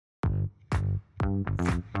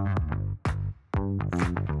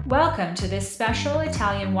Welcome to this special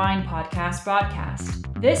Italian wine podcast broadcast.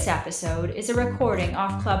 This episode is a recording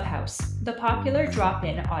off Clubhouse, the popular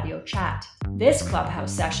drop-in audio chat. This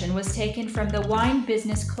Clubhouse session was taken from the Wine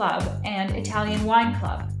Business Club and Italian Wine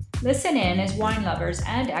Club. Listen in as wine lovers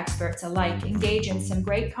and experts alike engage in some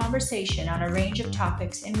great conversation on a range of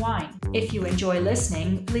topics in wine. If you enjoy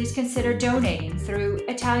listening, please consider donating through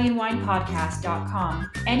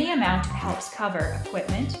ItalianWinepodcast.com. Any amount helps cover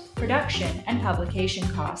equipment, production, and publication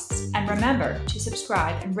costs. And remember to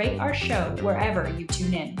subscribe and rate our show wherever you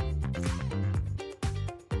tune in.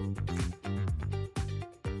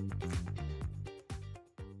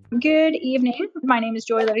 Good evening. My name is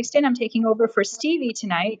Joy Livingston. I'm taking over for Stevie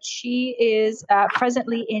tonight. She is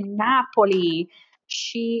presently in Napoli.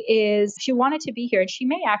 She wanted to be here, and she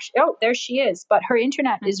may actually, there she is, but her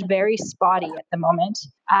internet is very spotty at the moment.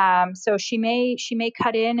 So she may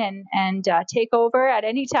cut in and take over at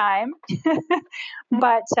any time.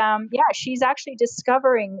 But she's actually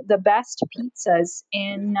discovering the best pizzas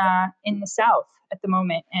in the South at the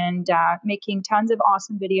moment, and making tons of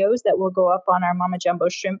awesome videos that will go up on our Mama Jumbo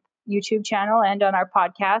Shrimp YouTube channel and on our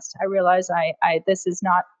podcast. I realize I this is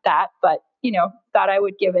not that, but thought I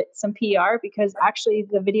would give it some PR because actually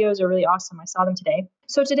the videos are really awesome. I saw them today.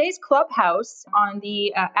 So today's Clubhouse on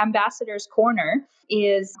the Ambassador's Corner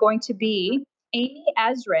is going to be Amy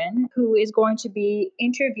Ezrin, who is going to be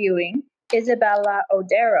interviewing Isabella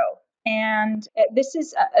Oddero. And this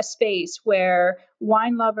is a space where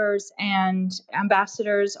wine lovers and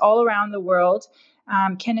ambassadors all around the world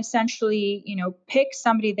can essentially, pick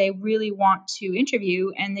somebody they really want to interview,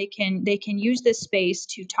 and they can use this space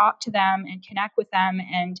to talk to them and connect with them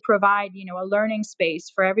and provide, a learning space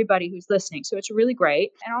for everybody who's listening. So it's really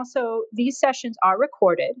great. And also these sessions are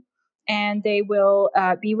recorded, and they will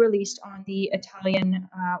be released on the Italian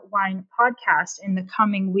Wine Podcast in the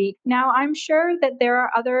coming week. Now, I'm sure that there are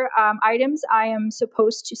other items I am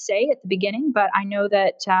supposed to say at the beginning, but I know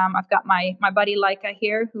that I've got my buddy Leica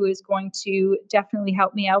here who is going to definitely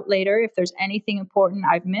help me out later if there's anything important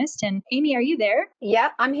I've missed. And Amy, are you there? Yeah,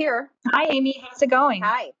 I'm here. Hi, Amy. How's it going?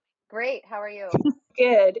 Hi. Great. How are you?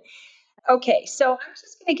 Good. Okay, so I'm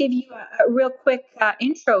just going to give you a real quick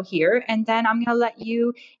intro here, and then I'm going to let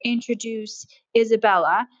you introduce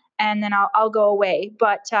Isabella, and then I'll go away.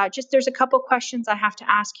 But just there's a couple questions I have to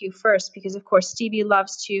ask you first, because of course Stevie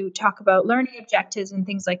loves to talk about learning objectives and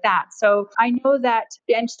things like that. So I know that,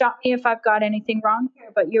 and stop me if I've got anything wrong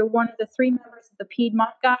here, but you're one of the 3 members of the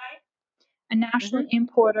Piedmont Guide, a national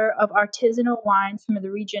importer of artisanal wines from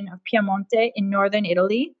the region of Piemonte in northern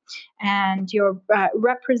Italy. And you're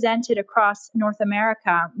represented across North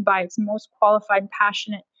America by its most qualified,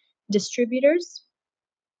 passionate distributors.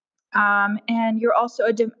 And you're also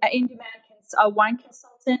in-demand wine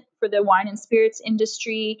consultant for the wine and spirits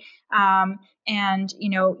industry. And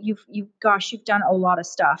you've done a lot of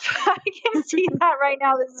stuff. I can see that right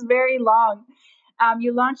now. This is very long.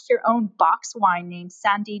 You launched your own box wine named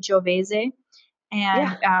Sangiovese.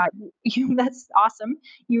 And that's awesome.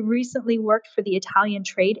 You recently worked for the Italian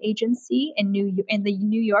Trade Agency in the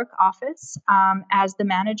New York office as the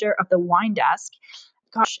manager of the wine desk.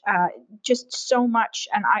 Gosh, just so much.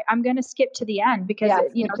 And I'm going to skip to the end because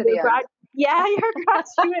you're a graduate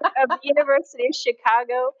of the University of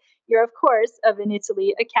Chicago. You're, of course, of an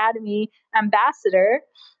Italy Academy ambassador.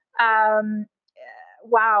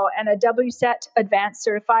 Wow, and a WSET Advanced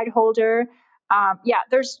Certified holder.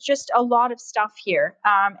 There's just a lot of stuff here.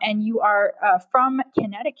 And you are from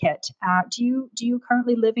Connecticut. Do you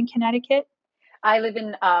currently live in Connecticut? I live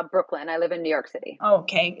in Brooklyn. I live in New York City.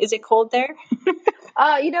 Okay. Is it cold there?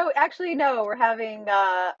 Actually, no. We're having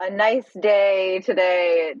a nice day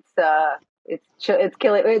today. It's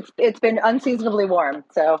killing. It's been unseasonably warm.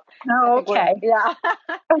 So. Oh, okay. Yeah.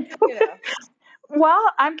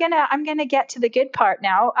 Well, I'm gonna get to the good part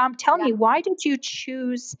now. Tell me, why did you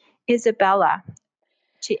choose Isabella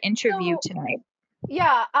to interview tonight?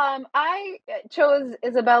 Yeah, I chose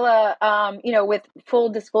Isabella, with full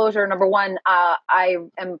disclosure. Number one, I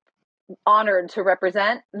am honored to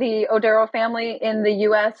represent the Oddero family in the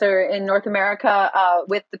U.S. or in North America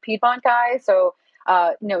with the Piedmont Guy. So,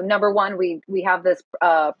 number one, we have this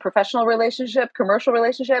professional relationship, commercial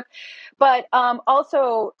relationship, but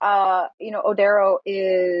also, Oddero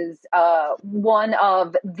is one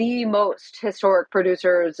of the most historic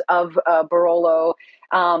producers of Barolo.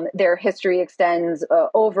 Their history extends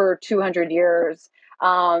over 200 years.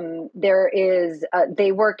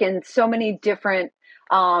 They work in so many different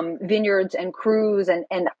vineyards and crews and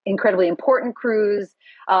incredibly important crews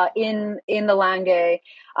in the Langhe.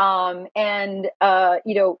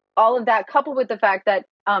 All of that coupled with the fact that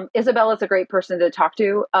Isabella is a great person to talk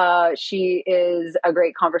to. She is a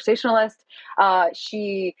great conversationalist.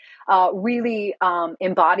 She really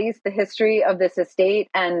embodies the history of this estate,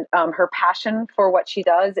 and her passion for what she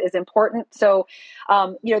does is important. So,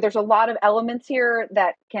 there's a lot of elements here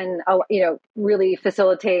that can, really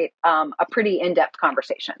facilitate a pretty in-depth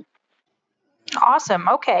conversation. Awesome.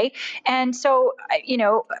 Okay. And so,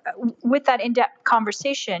 with that in-depth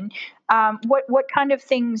conversation, what kind of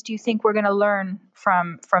things do you think we're going to learn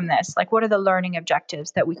from this? Like, what are the learning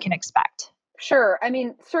objectives that we can expect? Sure. I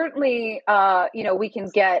mean, certainly, we can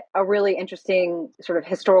get a really interesting sort of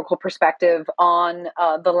historical perspective on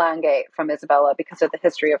the Lange from Isabella because of the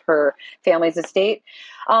history of her family's estate.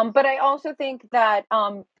 But I also think that,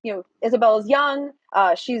 Isabella's young.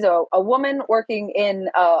 She's a woman working in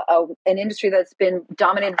an industry that's been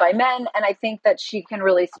dominated by men. And I think that she can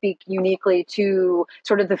really speak uniquely to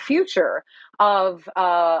sort of the future of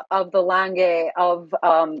the Lange, of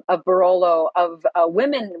Barolo, of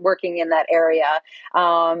women working in that area.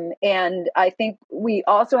 And I think we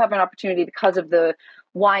also have an opportunity, because of the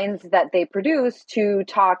wines that they produce, to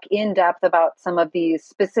talk in depth about some of these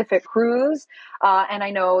specific crus. And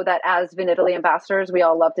I know that as Vinitaly ambassadors, we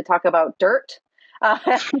all love to talk about dirt.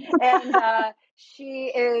 And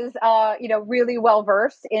she is, really well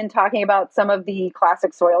versed in talking about some of the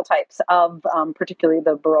classic soil types of particularly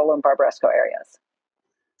the Barolo and Barbaresco areas.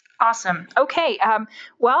 Awesome. Okay.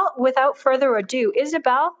 Well, without further ado,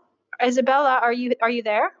 Isabella, are you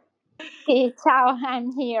there? Sì, ciao,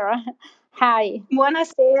 I'm here. Hi.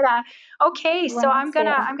 Buonasera. Okay, so I'm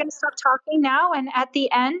Buonasera. gonna stop talking now, and at the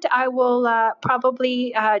end, I will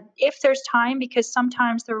probably, if there's time, because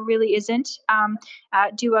sometimes there really isn't,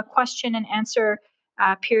 do a question and answer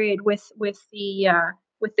period with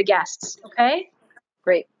the guests. Okay.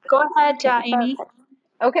 Great. Go ahead, Okay, Amy. perfect.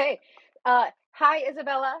 Okay. Hi,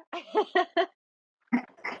 Isabella.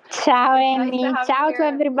 Ciao, It's nice to Amy. have you Ciao to here.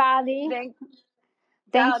 everybody.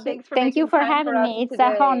 Thanks for Thank you making for time for having us me. It's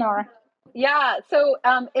an today. honor. Yeah. So,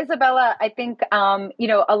 Isabella, I think,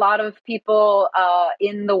 a lot of people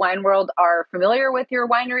in the wine world are familiar with your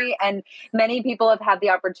winery, and many people have had the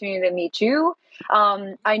opportunity to meet you.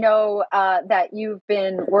 I know that you've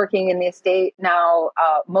been working in the estate now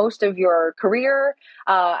most of your career.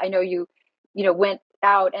 I know you went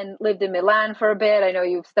out and lived in Milan for a bit. I know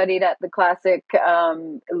you've studied at the classic,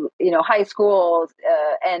 high schools,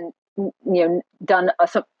 and done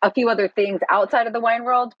a few other things outside of the wine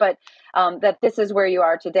world, but that this is where you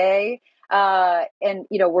are today. And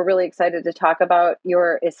we're really excited to talk about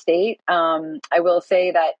your estate. I will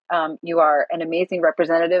say that you are an amazing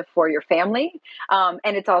representative for your family,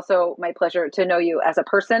 and it's also my pleasure to know you as a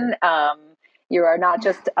person. You are not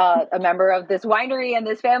just a member of this winery and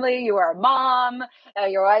this family. You are a mom.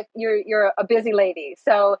 You're a busy lady.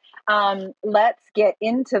 So let's get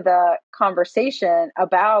into the conversation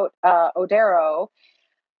about Oddero.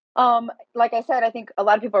 Like I said, I think a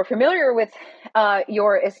lot of people are familiar with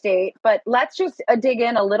your estate, but let's just dig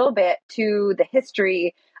in a little bit to the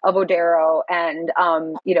history of Oddero and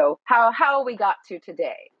how we got to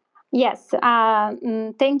today. Yes,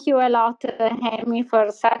 thank you a lot, Amy, for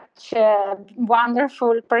such a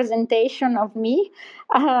wonderful presentation of me.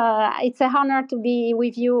 It's an honor to be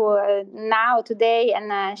with you now, today,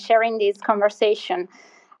 and sharing this conversation.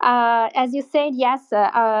 As you said, yes,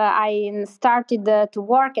 I started to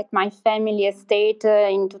work at my family estate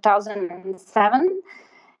in 2007.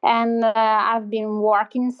 And I've been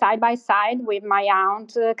working side by side with my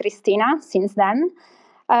aunt Christina since then.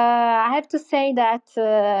 I have to say that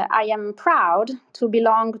I am proud to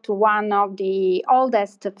belong to one of the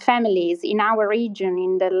oldest families in our region,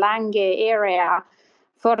 in the Lange area,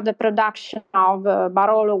 for the production of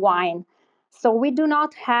Barolo wine. So we do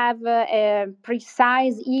not have a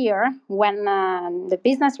precise year when the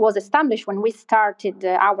business was established, when we started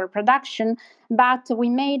our production, but we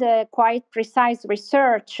made a quite precise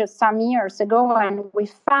research some years ago, and we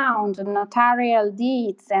found notarial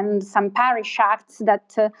deeds and some parish acts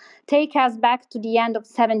that take us back to the end of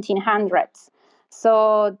 1700s.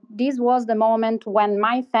 So this was the moment when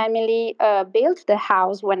my family built the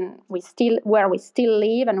house where we still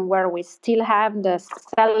live and where we still have the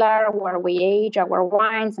cellar where we age our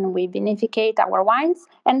wines and we vinificate our wines.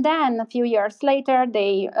 And then a few years later,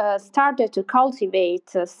 they started to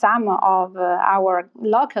cultivate some of our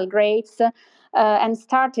local grapes and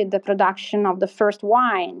started the production of the first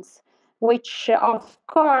wines, which of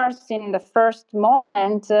course in the first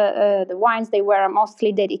moment the wines, they were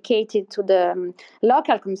mostly dedicated to the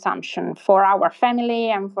local consumption for our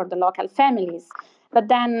family and for the local families. But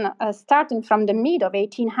then starting from the mid of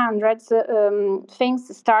 1800s,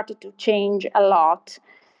 things started to change a lot,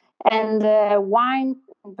 and wine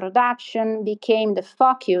production became the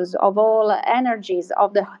focus of all energies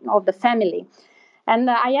of the family. And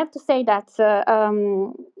I have to say that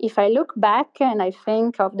if I look back and I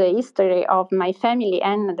think of the history of my family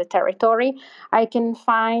and the territory, I can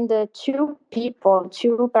find two people,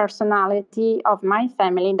 two personality of my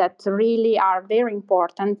family that really are very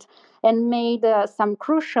important and made some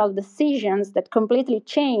crucial decisions that completely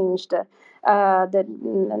changed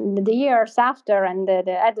the years after, and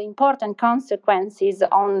had important consequences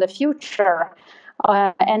on the future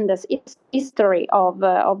and the history of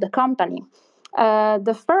the company.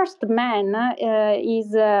 The first man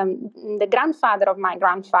is the grandfather of my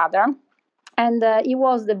grandfather, and he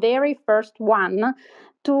was the very first one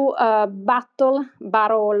to battle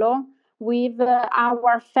Barolo with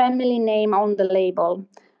our family name on the label.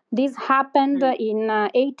 This happened in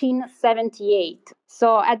 1878.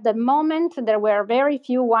 So at the moment, there were very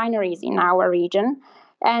few wineries in our region,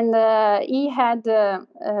 and he had a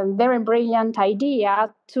very brilliant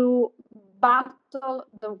idea to battle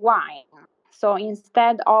the wine. So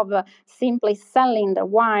instead of simply selling the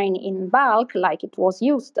wine in bulk like it was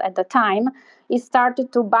used at the time, he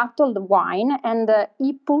started to bottle the wine, and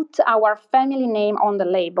he put our family name on the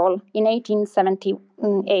label in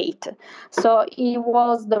 1878. So he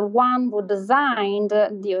was the one who designed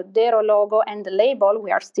the Oddero logo and the label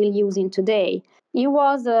we are still using today. He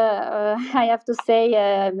was, I have to say,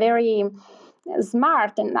 a very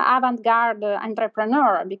smart and avant-garde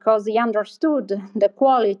entrepreneur, because he understood the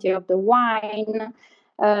quality of the wine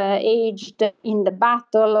aged in the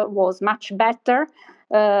bottle was much better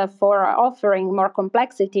for offering more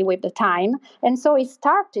complexity with the time. And so he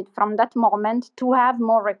started from that moment to have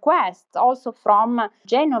more requests also from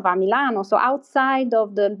Genova, Milano, so outside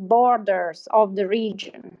of the borders of the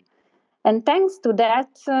region. And thanks to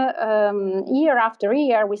that, year after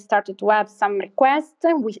year, we started to have some requests.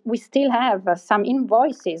 We still have some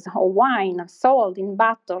invoices of wine sold in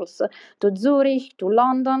bottles to Zurich, to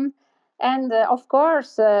London. And of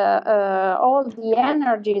course, all the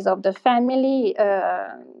energies of the family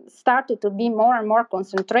started to be more and more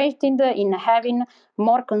concentrated in having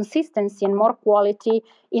more consistency and more quality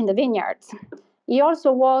in the vineyards. He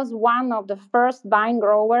also was one of the first vine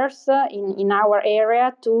growers in our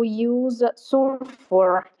area to use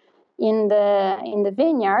sulfur in the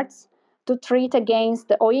vineyards to treat against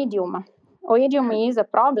the oidium. Oidium is a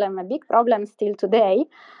problem, a big problem still today,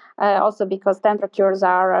 also because temperatures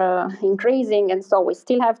are increasing, and so we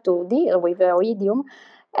still have to deal with the oidium.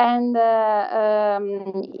 And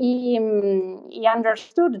he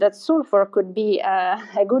understood that sulfur could be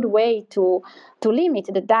a good way to limit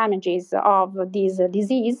the damages of this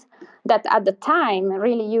disease that at the time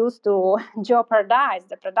really used to jeopardize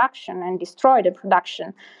the production and destroy the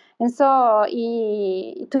production. And so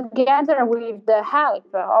he, together with the help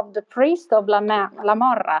of the priest of La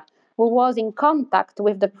Morra, who was in contact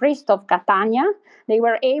with the priest of Catania, they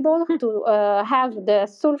were able to have the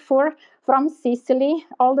sulfur from Sicily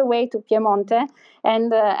all the way to Piemonte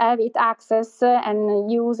and have it access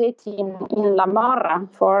and use it in La Morra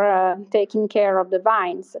for taking care of the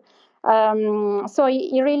vines. So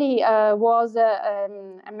he really was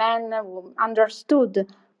a man who understood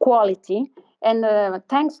quality, and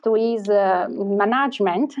thanks to his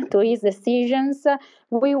management, to his decisions,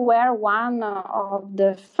 we were one of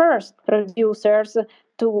the first producers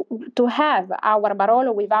to have our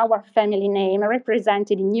Barolo with our family name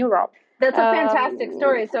represented in Europe. That's a fantastic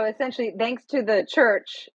story. So essentially, thanks to the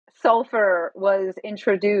church, sulfur was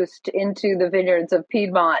introduced into the vineyards of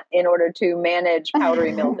Piedmont in order to manage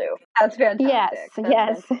powdery mildew. That's fantastic. Yes, That's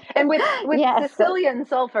yes. fantastic. And with yes. Sicilian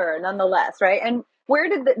sulfur, nonetheless, right? And where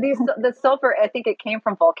did the sulfur? I think it came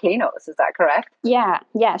from volcanoes. Is that correct? Yeah,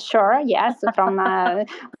 sure. Yes, from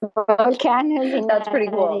volcanoes in That's pretty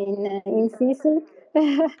cool. in Sicily.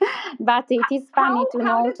 But it is funny to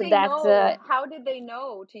note that how did they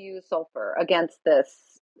know to use sulfur against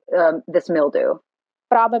this mildew?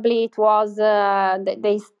 Probably it was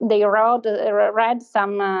they read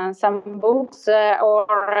some books or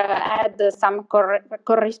had some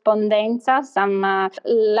correspondenza, some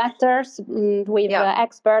letters with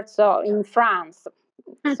experts in France.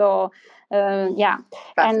 So yeah,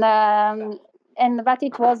 and but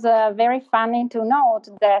it was very funny to note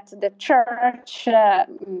that the church,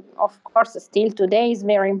 of course, still today is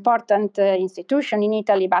very important institution in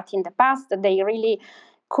Italy, but in the past they really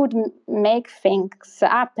could make things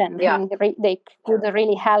happen. Yeah. They could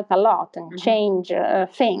really help a lot and change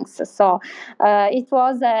things. So it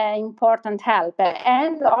was an important help.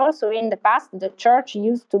 And also in the past, the church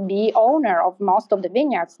used to be owner of most of the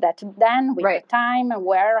vineyards that then with the time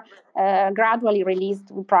were gradually released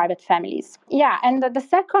to private families. Yeah, and the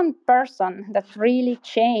second person that really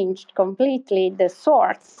changed completely the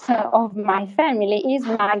source of my family is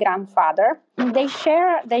my grandfather.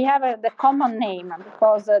 They have the common name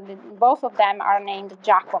because both of them are named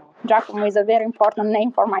Giacomo. Giacomo is a very important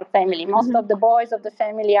name for my family. Most of the boys of the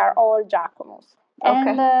family are all Giacomos.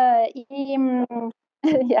 Okay. And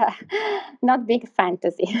yeah, not big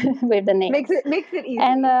fantasy with the names. Makes it easy.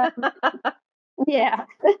 And yeah,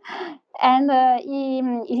 and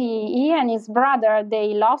he and his brother,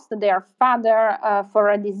 they lost their father for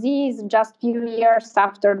a disease just few years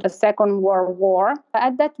after the Second World War.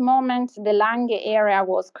 At that moment, the Langhe area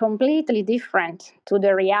was completely different to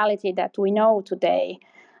the reality that we know today.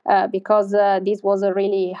 Because this was a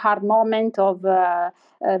really hard moment of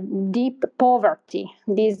deep poverty.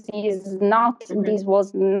 This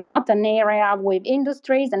was not an area with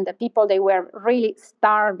industries, and the people, they were really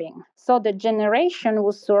starving. So the generation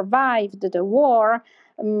who survived the war,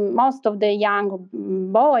 most of the young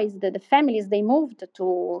boys, the families, they moved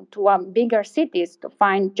to bigger cities to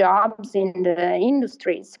find jobs in the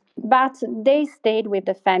industries. But they stayed with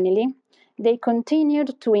the family. They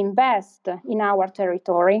continued to invest in our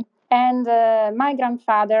territory. And my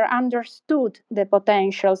grandfather understood the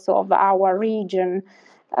potentials of our region.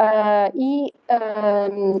 He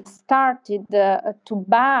started to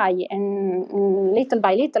buy, and little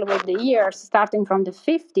by little with the years, starting from the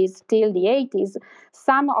 50s till the 80s,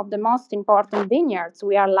 some of the most important vineyards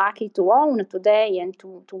we are lucky to own today and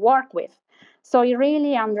to work with. So he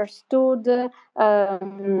really understood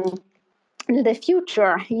the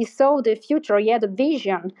future. He saw the future. He had a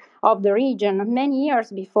vision of the region many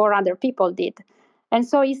years before other people did. And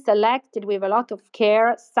so he selected with a lot of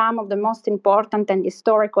care some of the most important and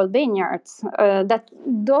historical vineyards.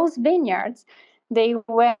 Those vineyards, they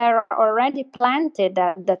were already planted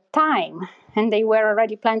at the time, and they were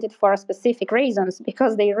already planted for specific reasons,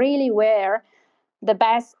 because they really were the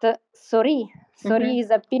best Sori. Sori is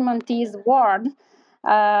a Piedmontese word,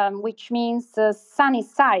 which means sunny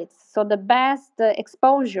sides. So the best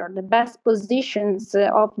exposure, the best positions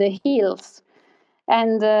of the hills.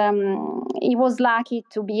 And he was lucky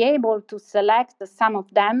to be able to select some of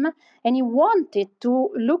them, and he wanted to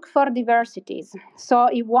look for diversities. So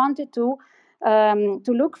he wanted to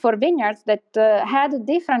look for vineyards that had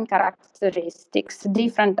different characteristics,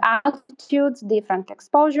 different altitudes, different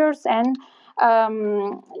exposures, and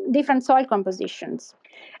different soil compositions.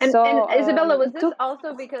 And Isabella, was this took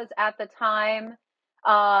also because at the time,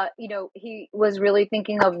 he was really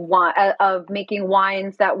thinking of making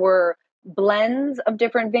wines that were blends of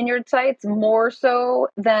different vineyard sites more so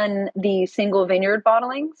than the single vineyard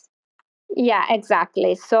bottlings? Yeah,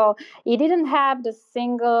 exactly. So he didn't have the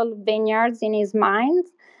single vineyards in his mind.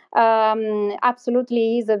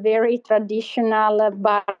 Absolutely, he's a very traditional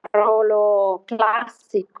Barolo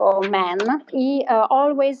Classico man. He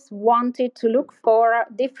always wanted to look for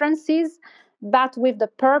differences, but with the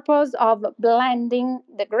purpose of blending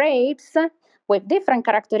the grapes with different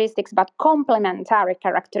characteristics but complementary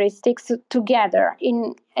characteristics together,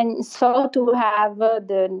 and so to have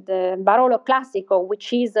the Barolo Classico,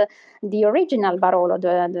 which is the original Barolo,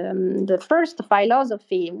 the first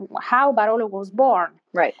philosophy, how Barolo was born.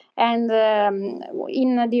 Right. And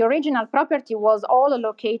in the original property was all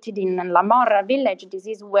located in La Morra village. This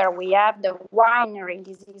is where we have the winery.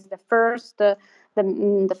 This is the first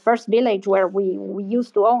village where we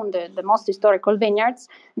used to own the most historical vineyards.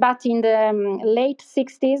 But in the late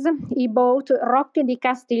 60s, he bought Rocche di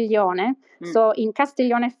Castiglione, so in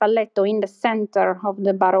Castiglione Falletto, in the center of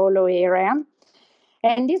the Barolo area.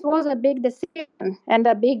 And this was a big decision and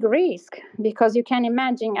a big risk, because you can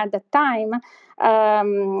imagine at the time,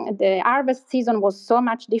 the harvest season was so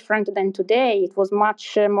much different than today. It was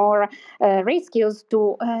much more risky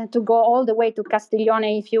to go all the way to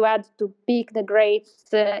Castiglione if you had to pick the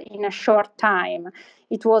grapes in a short time.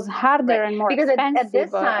 It was harder and more because expensive. At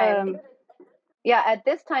this time, at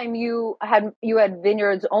this time you had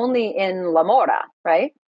vineyards only in La Morra,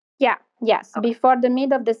 right? Yeah, yes. Okay. Before the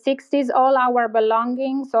mid of the 60s, all our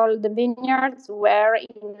belongings, all the vineyards were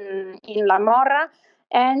in La Morra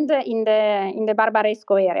and in the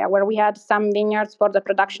Barbaresco area, where we had some vineyards for the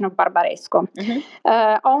production of Barbaresco.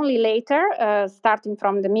 Only later, starting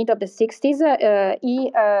from the mid of the 60s,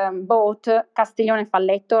 he bought Castiglione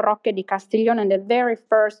Falletto, Rocche di Castiglione, the very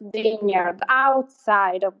first vineyard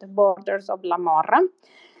outside of the borders of La Morra.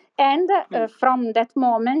 And from that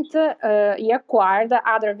moment, he acquired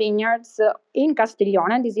other vineyards in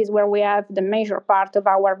Castiglione. This is where we have the major part of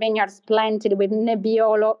our vineyards planted with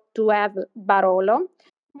Nebbiolo to have Barolo,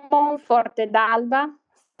 Monforte d'Alba,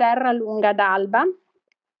 Serra Lunga d'Alba,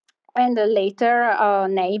 and later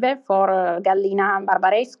Neve for Gallina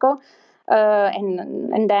Barbaresco,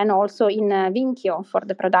 and then also in Vinchio for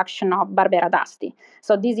the production of Barbera d'Asti.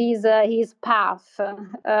 So this is his path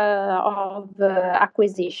of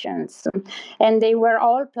acquisitions, and they were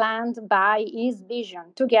all planned by his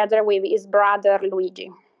vision together with his brother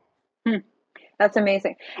Luigi. That's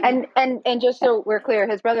amazing. And just so we're clear,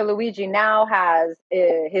 his brother Luigi now has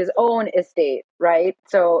his own estate, right?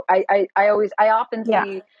 So I often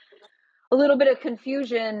see a little bit of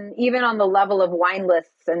confusion even on the level of wine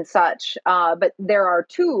lists and such. But there are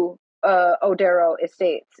two Oddero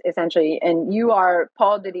estates essentially, and you are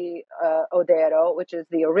Paul di Oddero, which is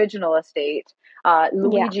the original estate.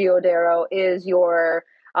 Luigi Oddero is your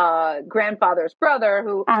grandfather's brother,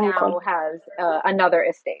 who now has another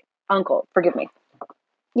estate. Uncle, forgive me.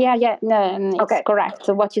 It's okay. Correct.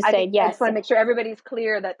 What you said, yes. I just want to make sure everybody's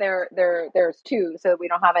clear that there's two, so we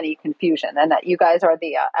don't have any confusion, and that you guys are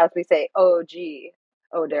the, as we say, OG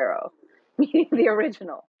Oddero, meaning the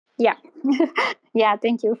original. Yeah.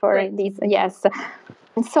 Thank you for this. Yes.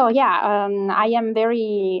 So I am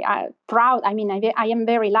very proud. I mean, I am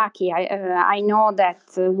very lucky. I know that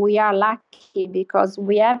we are lucky because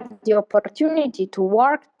we have the opportunity to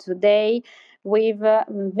work today with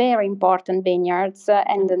very important vineyards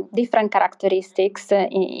and different characteristics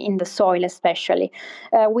in the soil, especially.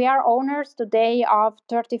 We are owners today of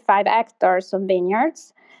 35 hectares of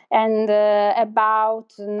vineyards, and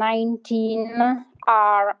about 19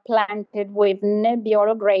 are planted with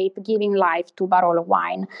Nebbiolo grape, giving life to Barolo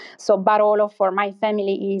wine. So Barolo for my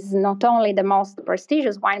family is not only the most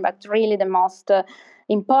prestigious wine, but really the most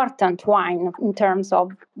important wine in terms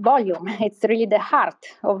of volume. It's really the heart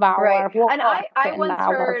of our work and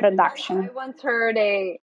our production.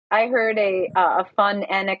 I heard a fun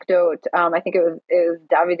anecdote. I think it was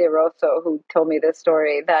Davide Rosso who told me this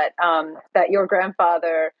story, that that your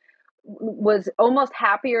grandfather was almost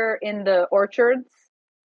happier in the orchards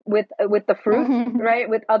with the fruit, right?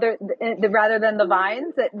 With other rather than the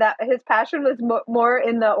vines. That his passion was more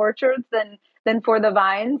in the orchards than for the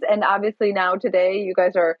vines. And obviously now today you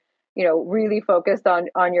guys are, really focused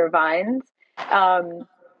on your vines.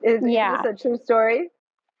 Is this a true story?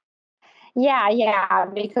 Yeah,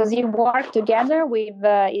 because he worked together with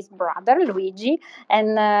his brother Luigi,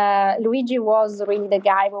 and Luigi was really the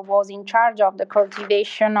guy who was in charge of the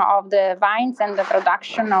cultivation of the vines and the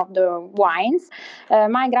production of the wines.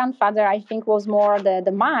 My grandfather, I think, was more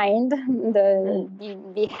the mind,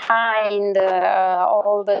 behind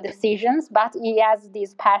all the decisions, but he has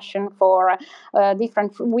this passion for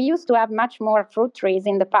different. We used to have much more fruit trees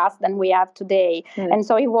in the past than we have today, and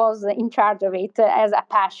so he was in charge of it as a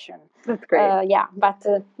passion. That's great.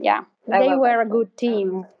 They were a good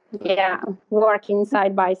team. Working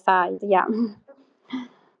side by side.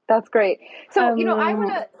 That's great. So I want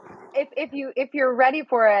to, if you're ready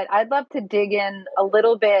for it, I'd love to dig in a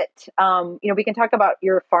little bit. We can talk about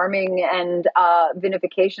your farming and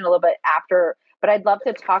vinification a little bit after, but I'd love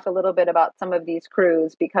to talk a little bit about some of these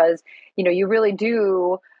crus, because you really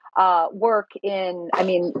do work in,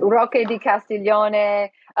 Rocche di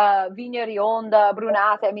Castiglione, Vigna Rionda,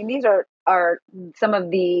 Brunate. I mean, these are some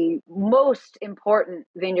of the most important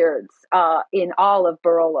vineyards in all of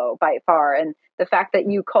Barolo by far. And the fact that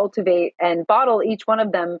you cultivate and bottle each one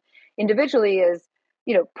of them individually is,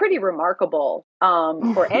 pretty remarkable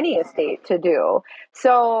for any estate to do.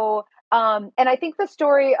 So, and I think the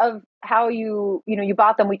story of how you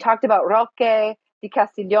bought them, we talked about Rocche di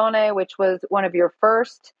Castiglione, which was one of your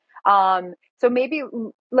first. So maybe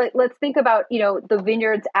let's think about, the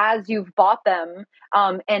vineyards as you've bought them,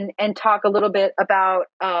 and talk a little bit about,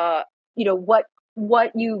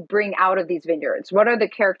 what you bring out of these vineyards. What are the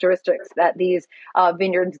characteristics that these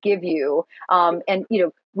vineyards give you? And,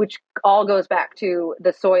 which all goes back to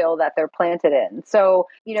the soil that they're planted in. So,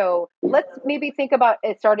 let's maybe think about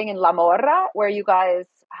it starting in La Morra, where you guys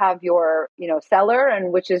have your, cellar,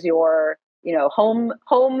 and which is your,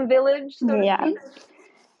 home village, so to speak.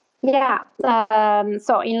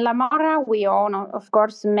 So in La Morra, we own, of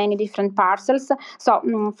course, many different parcels.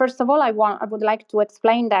 So first of all, I would like to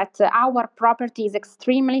explain that our property is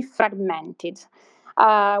extremely fragmented.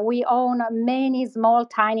 We own many small,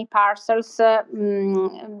 tiny parcels,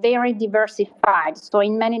 very diversified, so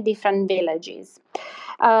in many different villages.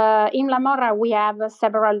 In La Morra, we have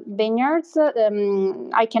several vineyards.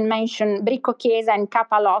 I can mention Bricco Chiesa and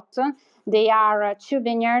Capalot. They are two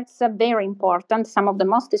vineyards, very important, some of the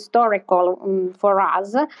most historical for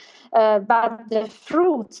us. But the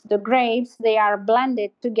fruits, the grapes, they are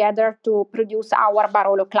blended together to produce our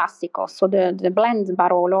Barolo Classico, so the blend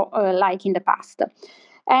Barolo like in the past.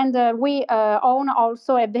 And we own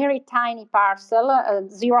also a very tiny parcel,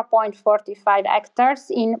 0.45 hectares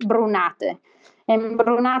in Brunate. And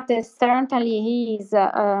Brunate certainly is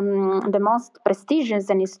the most prestigious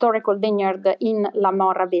and historical vineyard in La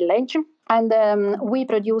Morra village. And we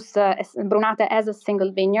produce Brunate as a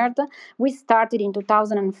single vineyard. We started in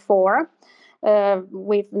 2004.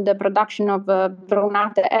 With the production of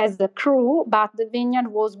Brunate as a crew, but the vineyard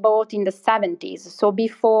was bought in the 70s. So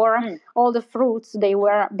before all the fruits, they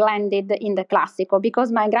were blended in the Classico,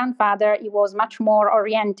 because my grandfather, he was much more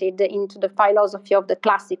oriented into the philosophy of the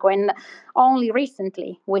Classico, and only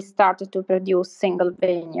recently we started to produce single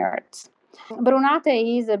vineyards.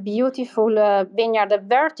 Brunate is a beautiful vineyard, a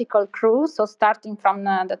vertical cruise, so starting from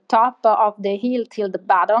the top of the hill till the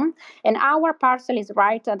bottom. And our parcel is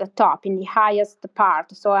right at the top, in the highest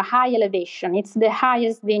part, so a high elevation. It's the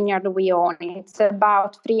highest vineyard we own. It's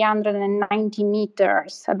about 390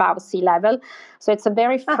 meters above sea level. So it's a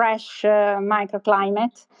very fresh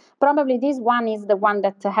microclimate. Probably this one is the one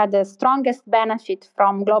that had the strongest benefit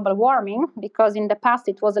from global warming, because in the past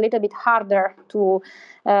it was a little bit harder to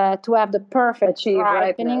have the perfect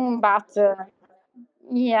ripening, but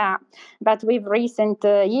but with recent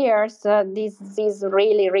years, this is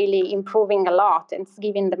really improving a lot, and it's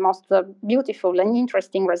giving the most beautiful and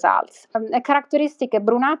interesting results. A characteristic,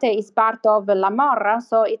 Brunate is part of La Morra,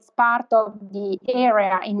 so it's part of the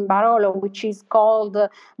area in Barolo which is called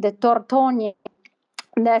the Tortoni,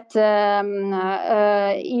 that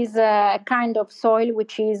is a kind of soil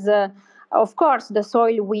which is of course, the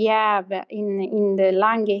soil we have in the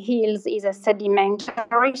Langhe Hills is a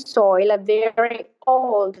sedimentary soil, a very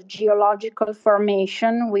old geological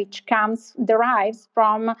formation which derives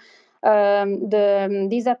from the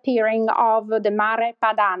disappearing of the Mare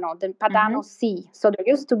Padano, the Padano Sea. So there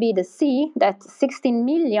used to be the sea that 16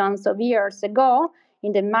 millions of years ago,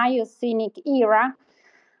 in the Miocenic era,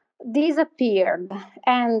 disappeared,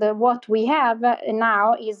 and what we have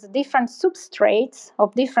now is different substrates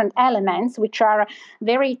of different elements which are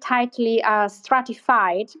very tightly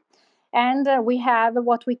stratified, and we have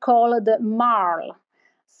what we call the marl.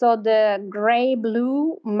 So the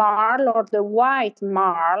gray-blue marl or the white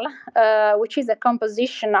marl, which is a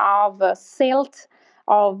composition of silt,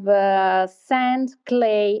 of sand,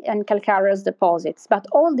 clay, and calcareous deposits. But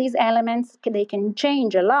all these elements, they can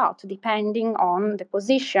change a lot depending on the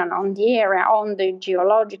position, on the area, on the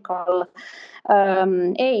geological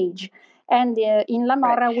age. And in La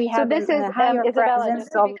Morra, we have a higher Isabella, presence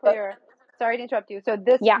just to be clear, sorry to interrupt you. So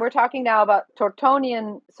we're talking now about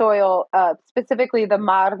Tortonian soil, specifically the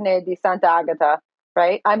Marne di Santa Agata,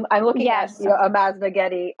 right? I'm looking at a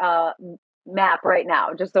Masnaghetti map right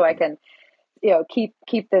now, just so I can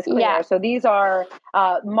keep this clear. Yeah. So these are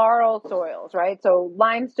marl soils, right? So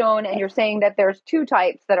limestone, and you're saying that there's two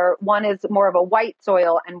types one is more of a white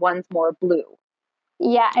soil and one's more blue.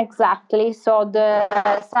 Yeah, exactly. So the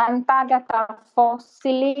Sant'Agata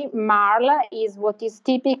fossili marl is what is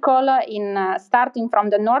typical in starting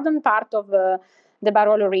from the northern part of the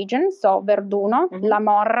Barolo region, so Verduno, La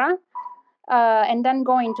Morra, and then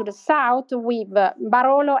going to the south with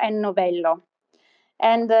Barolo and Novello.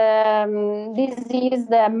 And this is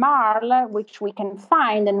the marl which we can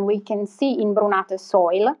find and we can see in Brunate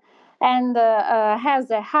soil, and has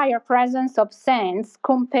a higher presence of sands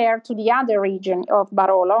compared to the other region of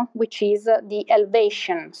Barolo, which is the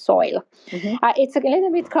elevation soil. It's a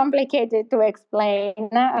little bit complicated to explain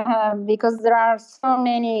because there are so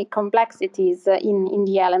many complexities in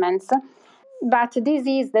the elements. But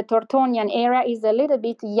the Tortonian area is a little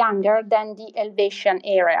bit younger than the Helvetian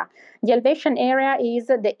area. The Helvetian area is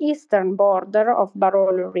the eastern border of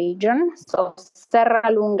Barolo region, so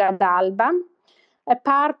Serralunga d'Alba, a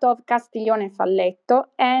part of Castiglione Falletto,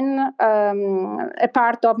 and a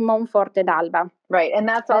part of Monforte d'Alba. Right, and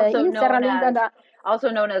that's also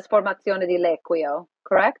known as Formazione di Lequio,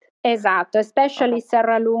 correct? Esatto, especially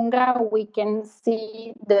Serralunga, we can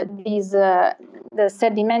see the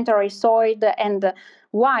sedimentary soil and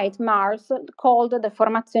white marls called the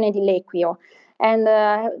Formazione di Lequio. And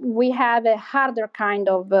we have a harder kind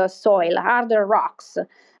of soil, harder rocks,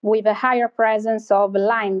 with a higher presence of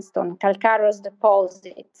limestone, calcareous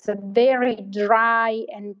deposits, a very dry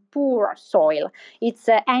and poor soil. It's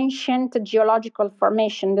an ancient geological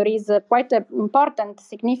formation. There is quite an important,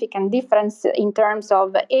 significant difference in terms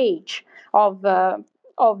of age of the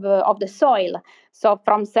soil. So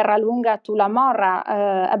from Serralunga to La Morra,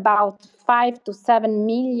 about 5 to 7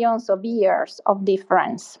 millions of years of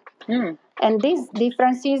difference. And these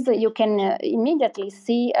differences you can immediately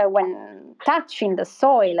see when touching the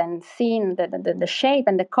soil and seeing the shape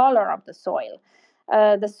and the color of the soil.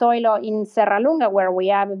 The soil in Serralunga, where we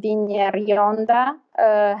have Vigna Rionda,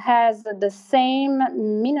 has the same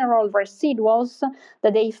mineral residuals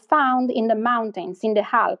that they found in the mountains, in the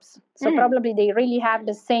Alps. So probably they really have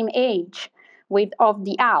the same age of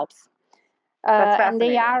the Alps. And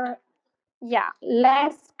they are,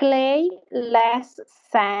 less clay, less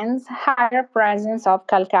sands, higher presence of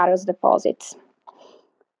calcareous deposits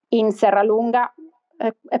in Serralunga,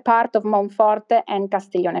 a part of Monforte and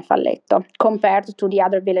Castiglione Falletto, compared to the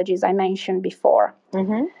other villages I mentioned before.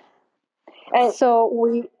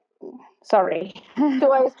 Sorry.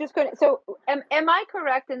 So I was just going to, so am I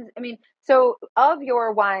correct? So of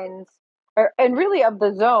your wines, and really of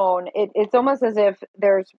the zone, it's almost as if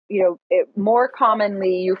there's, more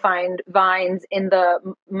commonly you find vines in the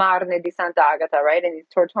Marne di Sant'Agata, right? In these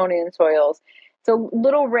Tortonian soils. So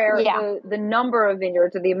little rare, the number of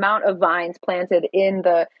vineyards or the amount of vines planted in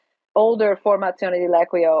the older Formazione di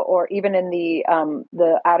Lequio, or even in the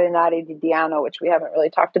Arenari di Diano, which we haven't really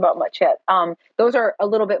talked about much yet. Those are a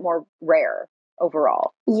little bit more rare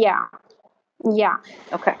overall. Yeah.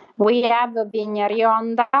 Okay. We have Vigna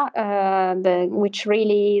Rionda, which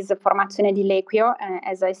really is a Formazione di Lequio.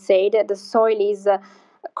 As I said, the soil is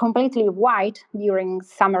completely white during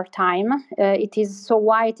summertime. It is so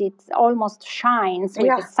white it almost shines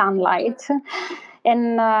with the sunlight,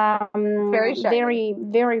 and very shiny.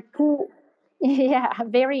 very poor.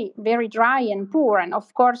 Very, very dry and poor. And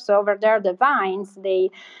of course, over there, the vines,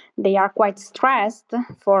 they are quite stressed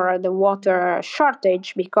for the water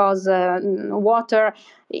shortage, because water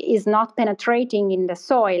is not penetrating in the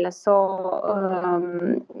soil.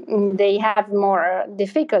 So they have more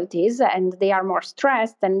difficulties and they are more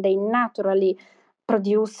stressed, and they naturally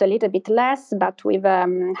produce a little bit less, but with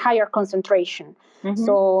higher concentration.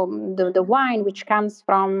 So the wine which comes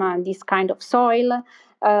from this kind of soil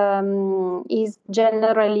is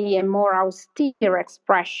generally a more austere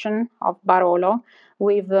expression of Barolo,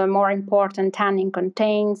 with more important tannin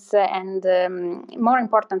contains and more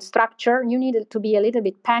important structure. You need to be a little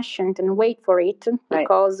bit patient and wait for it,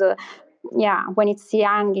 because when it's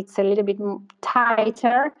young, it's a little bit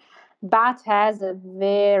tighter, but has a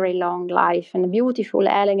very long life and beautiful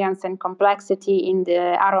elegance and complexity in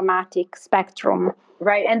the aromatic spectrum.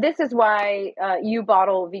 Right, and this is why you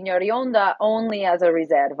bottle Vigna Rionda only as a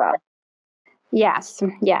Riserva. Yes,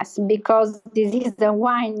 because this is the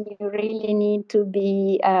wine you really need to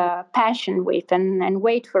be patient with and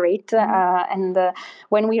wait for it. And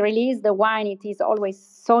when we release the wine, it is always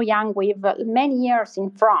so young, with many years in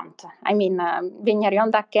front. I mean, Vigna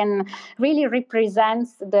Rionda can really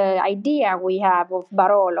represents the idea we have of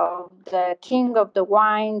Barolo, the king of the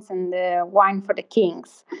wines and the wine for the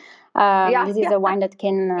kings. This is a wine that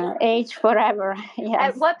can age forever. Yes.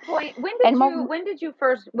 At what point? When did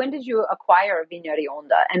you acquire Vigna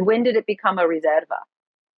Rionda, and when did it become a Riserva?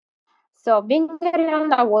 So Vigna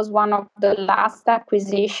Rionda was one of the last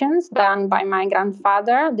acquisitions done by my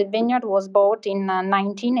grandfather. The vineyard was bought in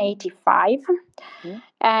 1985.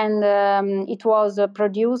 And it was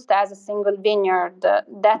produced as a single vineyard,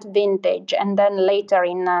 that vintage, and then later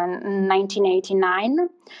in 1989.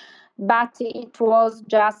 But it was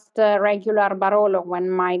just a regular Barolo when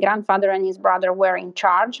my grandfather and his brother were in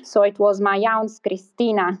charge. So it was my aunt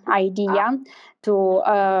Cristina idea to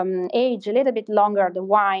age a little bit longer the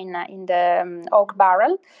wine in the oak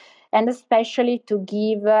barrel, and especially to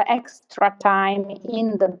give extra time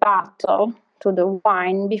in the bottle to the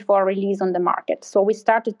wine before release on the market. So we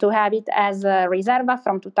started to have it as a Riserva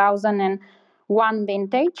from 2001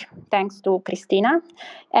 vintage, thanks to Cristina,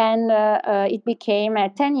 and it became a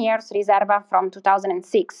 10 years Riserva from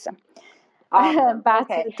 2006. Awesome. But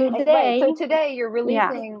today, so today you're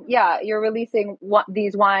releasing,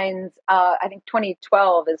 these wines. I think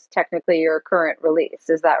 2012 is technically your current release.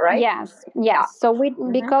 Is that right? Yes. So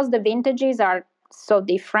because the vintages are so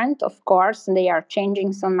different, of course, they are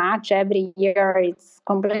changing so much every year. It's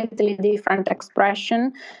completely different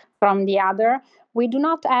expression from the other. We do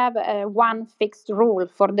not have one fixed rule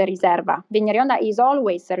for the Riserva. Vigna Rionda is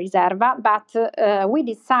always a Riserva, but we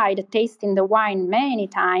decide, tasting the wine many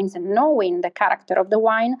times and knowing the character of the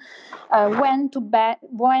wine, when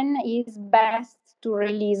is best to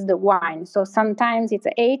release the wine. So sometimes it's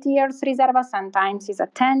 8 years Riserva, sometimes it's a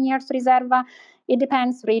 10 years Riserva. It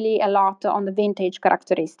depends really a lot on the vintage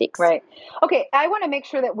characteristics. Right. Okay. I want to make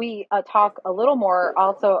sure that we talk a little more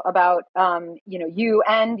also about, you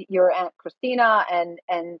and your Aunt Cristina and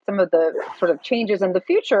some of the sort of changes in the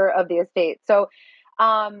future of the estate. So,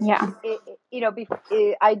 I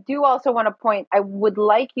do also want to point, I would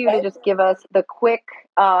like you to just give us the quick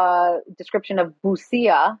description of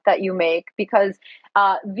Busia that you make, because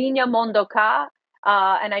Vigna Mondoka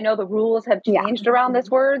And I know the rules have changed around this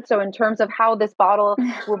word. So in terms of how this bottle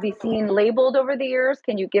will be seen labeled over the years,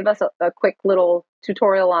 can you give us a quick little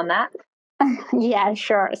tutorial on that? Yeah,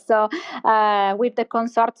 sure. So with the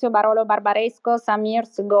Consorzio Barolo Barbaresco some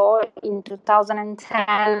years ago, in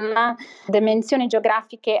 2010, the menzioni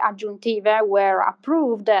geografiche aggiuntive were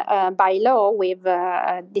approved by law with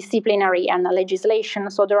disciplinary and legislation.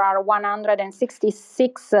 So there are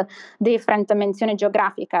 166 different menzioni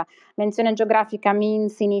geografica. Menzione geografica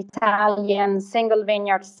means in Italian single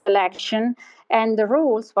vineyard selection, and the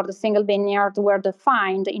rules for the single vineyard were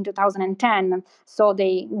defined in 2010. So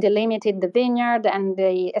they delimited the vineyard and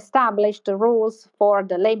they established the rules for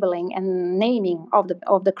the labeling and naming of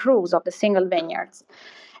the crews of the single vineyards.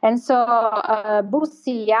 And so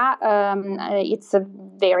Bussia, it's a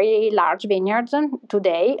very large vineyard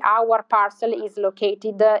today. Our parcel is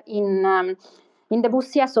located in the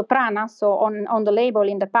Bussia Soprana. So on the label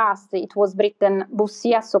in the past, it was written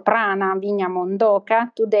Bussia Soprana Vigna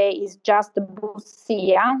Mondoca. Today is just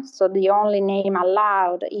Bussia. So the only name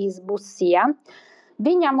allowed is Bussia.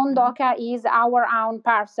 Vigna Mondoca is our own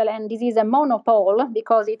parcel, and this is a monopole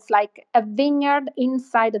because it's like a vineyard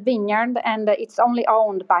inside a vineyard, and it's only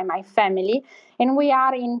owned by my family. And we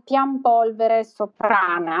are in Piampolvere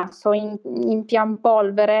Soprana, so in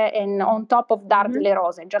Piampolvere and on top of Dardile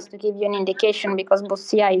Rose, just to give you an indication because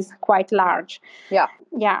Bussia is quite large. Yeah,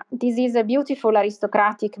 this is a beautiful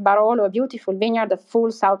aristocratic Barolo, a beautiful vineyard, a full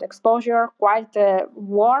south exposure, quite a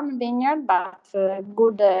warm vineyard, but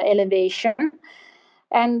good elevation.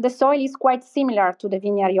 And the soil is quite similar to the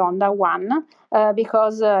Vignarionda one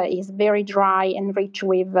because it's very dry and rich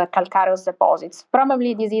with calcareous deposits.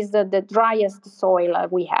 Probably this is the driest soil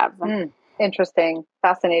we have. Interesting.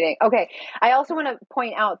 Fascinating. Okay. I also want to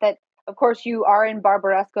point out that, of course, you are in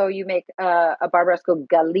Barbaresco. You make a Barbaresco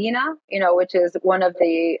Galena, which is one of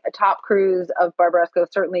the top crews of Barbaresco,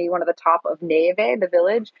 certainly one of the top of Neve, the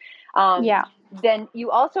village. Then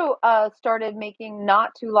you also started making,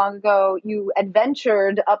 not too long ago, you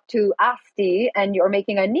adventured up to Asti, and you're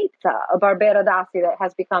making a Nizza, a Barbera d'Asti that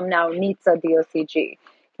has become now Nizza DOCG.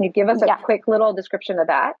 Can you give us a quick little description of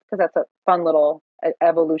that? Because that's a fun little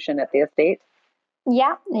evolution at the estate.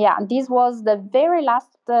 Yeah. This was the very last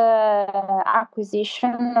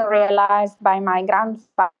acquisition realized by my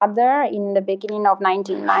grandfather in the beginning of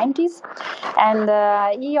 1990s, and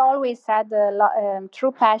he always had a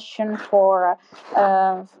true passion for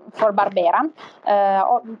Barbera.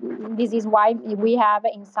 This is why we have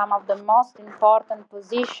in some of the most important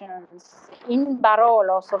positions in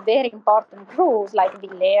Barolo, so very important rows like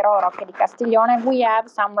Villero, Rocche di Castiglione, we have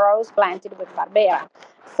some rows planted with Barbera.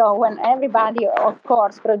 So when everybody, of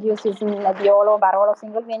course, produces Nebbiolo, Barolo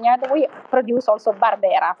single vineyard, we produce also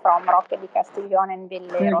Barbera from Rocche di Castiglione and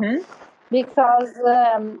Villero. Because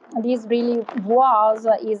this really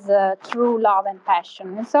is true love and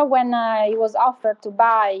passion. And so when he was offered to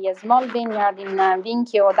buy a small vineyard in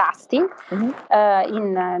Vinchio d'Asti, in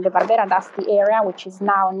the Barbera d'Asti area, which is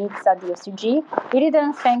now Nizza DOCG, he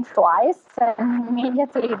didn't think twice and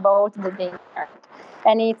immediately bought the vineyard.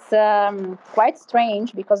 And it's quite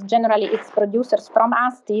strange because generally it's producers from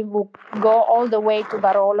Asti who go all the way to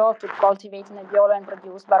Barolo to cultivate Nebbiolo and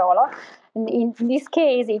produce Barolo. In this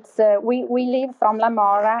case, it's we live from La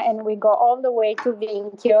Mora and we go all the way to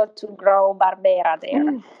Vinchio to grow Barbera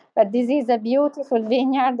there. But this is a beautiful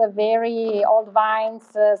vineyard, a very old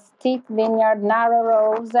vines, steep vineyard, narrow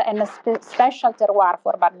rows, and a special terroir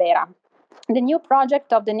for Barbera. The new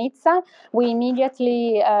project of the Nizza, we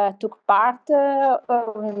immediately took part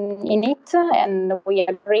in it, and we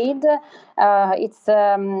agreed.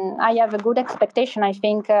 I have a good expectation. I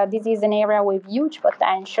think this is an area with huge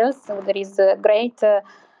potential. So there is a great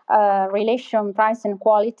relation, price and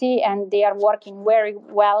quality, and they are working very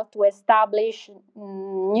well to establish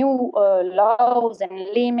new laws and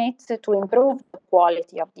limits to improve the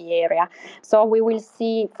quality of the area. So we will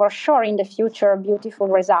see for sure in the future beautiful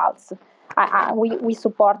results. We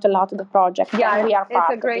support a lot of the project. Yeah, we are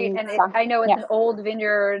it's a great, and I know it's an old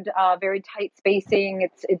vineyard, very tight spacing.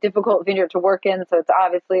 It's a difficult vineyard to work in, so it's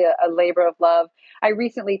obviously a labor of love. I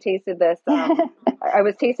recently tasted this. I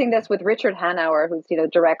was tasting this with Richard Hanauer, who's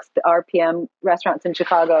directs the RPM restaurants in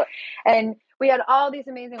Chicago, and we had all these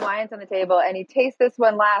amazing wines on the table. And he tastes this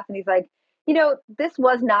one last, and he's like, this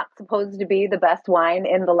was not supposed to be the best wine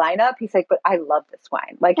in the lineup. He's like, but I love this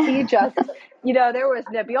wine. Like he just, there was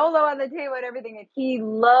Nebbiolo on the table and everything, and he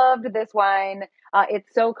loved this wine.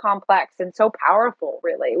 It's so complex and so powerful,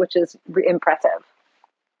 really, which is impressive.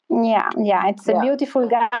 Yeah, it's a beautiful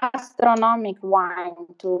gastronomic wine,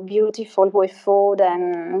 too beautiful with food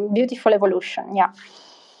and beautiful evolution. Yeah.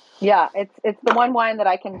 Yeah, it's the one wine that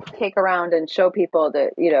I can take around and show people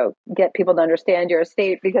to, get people to understand your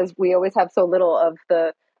estate, because we always have so little of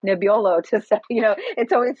the Nebbiolo to sell,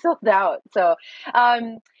 it's always sold out. So,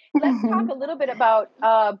 um, let's talk a little bit about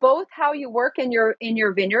both how you work in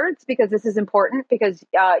your vineyards, because this is important, because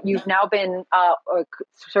you've now been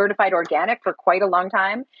certified organic for quite a long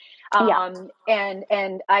time. Yeah.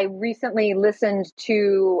 And I recently listened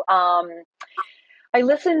to I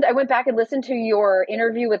went back and listened to your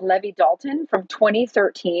interview with Levi Dalton from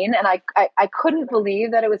 2013, and I couldn't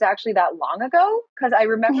believe that it was actually that long ago, because I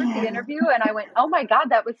remembered the interview and I went, oh my God,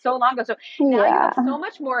 that was so long ago. So now you have Yeah. so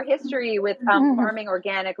much more history with farming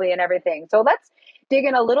organically and everything. So let's dig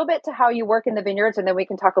in a little bit to how you work in the vineyards, and then we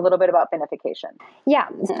can talk a little bit about vinification. Yeah,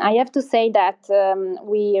 I have to say that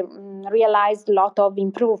we realized a lot of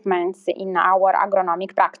improvements in our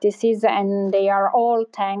agronomic practices, and they are all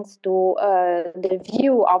thanks to the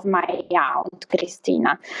view of my aunt,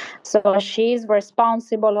 Christina. So she's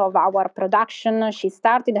responsible of our production. She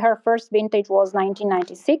started, her first vintage was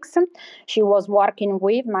 1996. She was working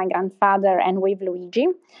with my grandfather and with Luigi.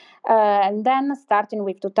 And then, starting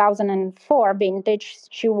with 2004 vintage,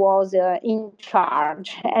 she was in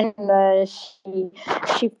charge, and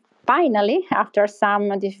she finally, after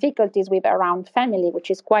some difficulties with around family,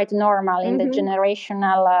 which is quite normal in the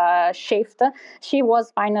generational shift, she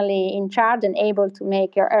was finally in charge and able to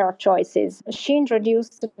make her choices. She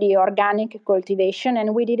introduced the organic cultivation,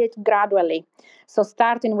 and we did it gradually. So,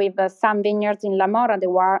 starting with some vineyards in La Mora, the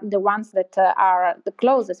ones that are the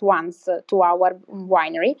closest ones to our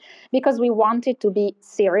winery, because we wanted to be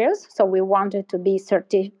serious. So we wanted to be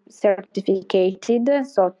certificated,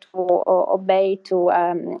 so to obey to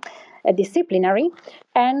a disciplinary,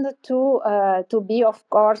 and to be, of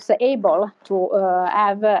course, able to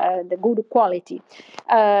have the good quality.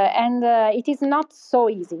 And it is not so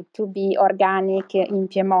easy to be organic in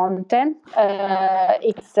Piemonte.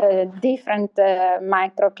 It's a different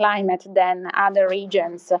microclimate than other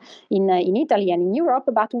regions in Italy and in Europe,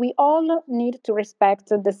 but we all need to respect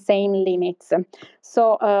the same limits.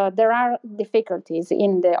 So there are difficulties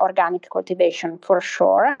in the organic cultivation for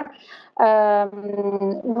sure.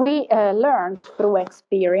 We learned through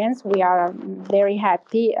experience. We are very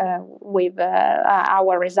happy with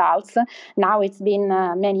our results. Now it's been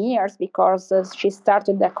many years, because she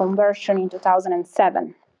started the conversion in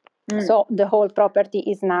 2007. So the whole property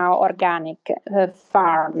is now organic,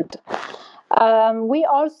 farmed. We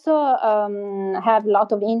also have a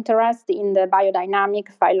lot of interest in the biodynamic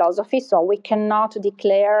philosophy, so we cannot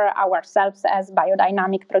declare ourselves as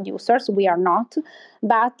biodynamic producers. We are not,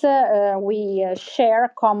 but we share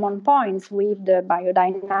common points with the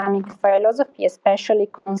biodynamic philosophy, especially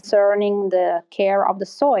concerning the care of the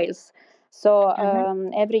soils. So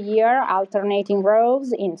every year, alternating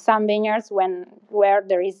rows in some vineyards, where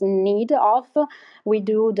there is need of, we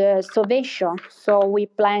do the sovation. So we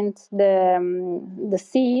plant the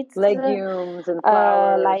seeds, Legumes and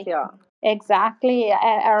flowers, like yeah. exactly,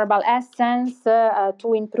 herbal essence,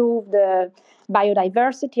 to improve the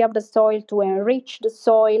biodiversity of the soil, to enrich the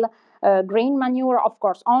soil. Green manure, of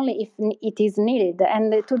course, only if it is needed.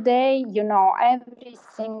 And today, every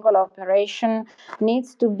single operation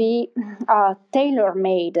needs to be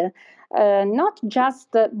tailor-made. Not just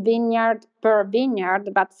vineyard per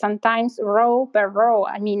vineyard, but sometimes row per row.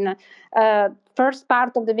 I mean, first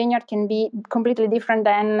part of the vineyard can be completely different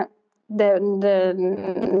than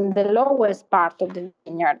the lowest part of the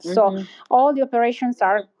vineyard. So all the operations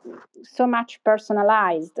are so much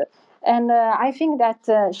personalized. And I think that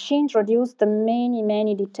she introduced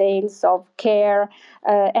many details of care.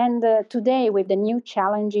 And today, with the new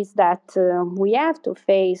challenges that we have to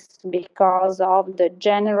face because of the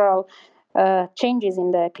general changes in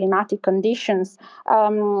the climatic conditions,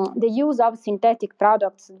 the use of synthetic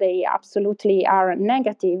products, they absolutely are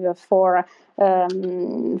negative for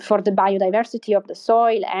the biodiversity of the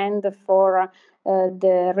soil and for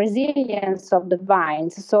the resilience of the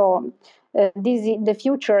vines. So the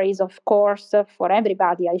future is, of course, for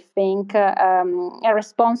everybody, I think, a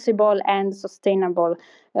responsible and sustainable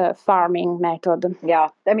farming method. Yeah,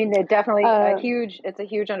 I mean, they're definitely it's a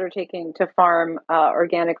huge undertaking to farm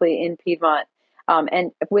organically in Piedmont.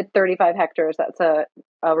 And with 35 hectares, that's a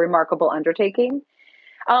remarkable undertaking.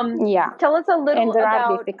 Yeah. Tell us a little and there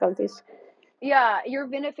about are difficulties. your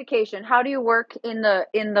vinification. How do you work in the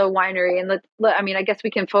winery? And I mean, I guess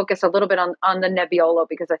we can focus a little bit on the Nebbiolo,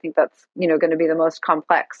 because I think that's going to be the most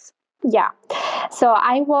complex. Yeah. So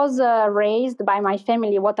I was raised by my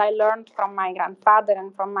family. What I learned from my grandfather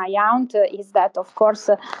and from my aunt is that, of course,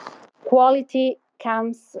 quality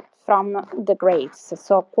comes from the grapes.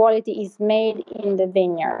 So quality is made in the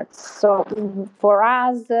vineyards. So for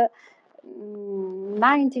us,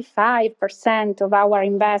 95% of our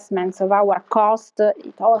investments, of our cost,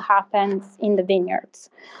 it all happens in the vineyards.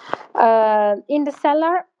 In the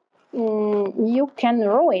cellar, you can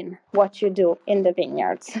ruin what you do in the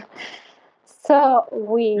vineyards. So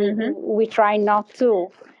we try not to.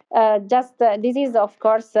 This is, of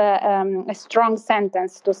course, a strong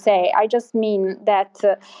sentence to say. I just mean that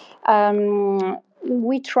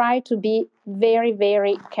we try to be very,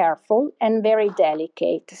 very careful and very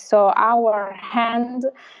delicate. So our hand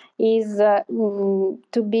is to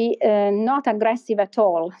be not aggressive at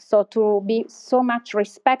all. So to be so much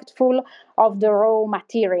respectful of the raw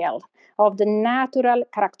material, of the natural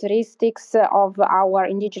characteristics of our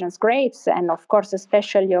indigenous grapes, and of course,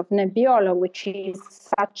 especially of Nebbiolo, which is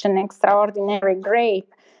such an extraordinary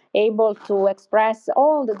grape, able to express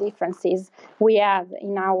all the differences we have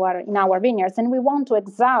in our vineyards, and we want to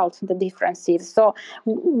exalt the differences. So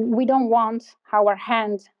we don't want our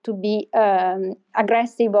hand to be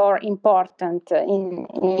aggressive or important in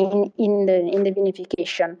the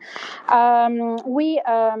vinification. We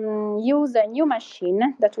use a new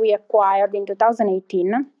machine that we acquired in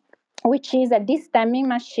 2018, which is a destemming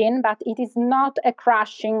machine, but it is not a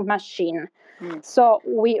crushing machine. So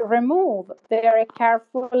we remove very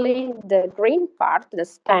carefully the green part, the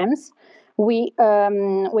stems. We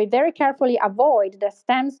very carefully avoid the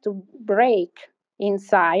stems to break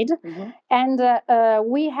inside, and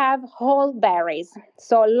we have whole berries.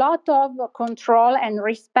 So a lot of control and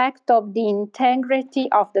respect of the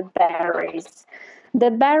integrity of the berries.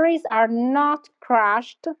 The berries are not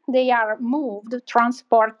crushed; they are moved,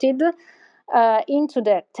 transported into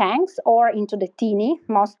the tanks or into the tini.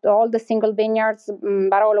 All the single vineyards,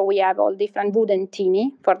 Barolo, we have all different wooden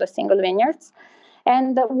tini for the single vineyards.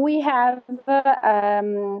 And we have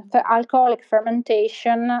alcoholic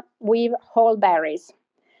fermentation with whole berries.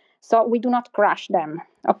 So we do not crush them,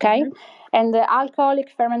 okay? And the alcoholic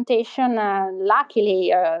fermentation,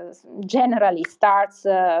 luckily, generally starts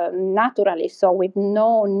naturally, so with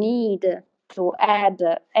no need to add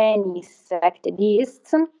any selected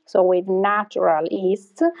yeasts, so with natural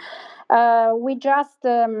yeasts. We just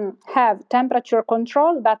have temperature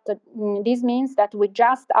control, but this means that we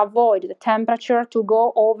just avoid the temperature to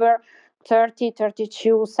go over 30,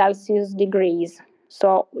 32 Celsius degrees.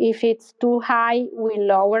 So if it's too high, we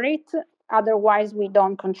lower it. Otherwise, we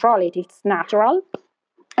don't control it. It's natural.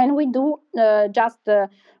 And we do just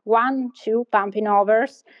 1-2 pumping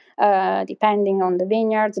overs, depending on the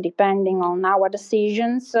vineyards, depending on our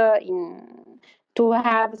decisions, to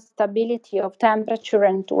have stability of temperature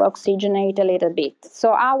and to oxygenate a little bit.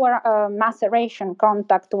 So our maceration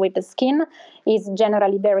contact with the skin is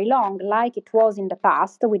generally very long, like it was in the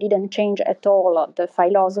past. We didn't change at all the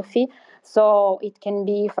philosophy. So it can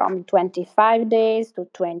be from 25 days to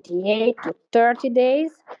 28 to 30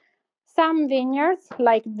 days. Some vineyards,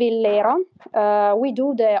 like Villero, we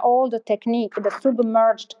do the old technique, the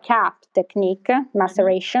submerged cap technique,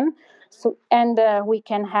 maceration. So, and we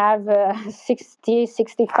can have 60,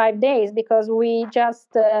 65 days because we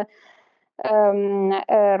just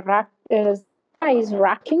is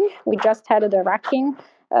racking. We just had the racking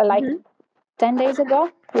like 10 days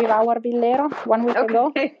ago with our Villero, 1 week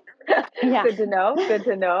ago. Yeah. Good to know.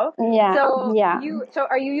 Yeah. So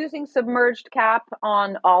are you using submerged cap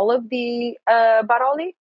on all of the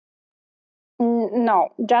Baroli?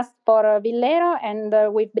 No, just for Villero and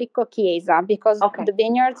with Bricco Chiesa, because the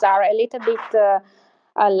vineyards are a little bit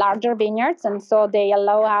larger vineyards, and so they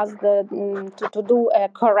allow us to do a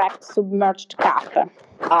correct submerged cap.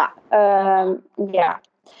 Yeah.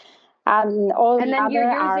 And all and the then other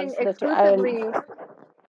you're using exclusively...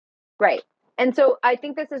 Right. And so I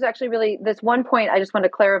think this is actually really, this one point I just want to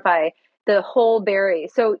clarify, the whole berry.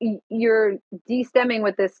 So you're destemming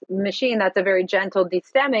with this machine that's a very gentle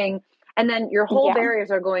destemming, and then your whole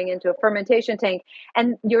berries are going into a fermentation tank,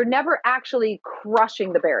 and you're never actually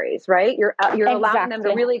crushing the berries, right? You're allowing them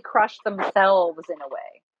to really crush themselves in a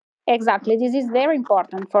way. Exactly. This is very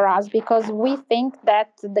important for us because we think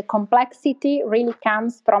that the complexity really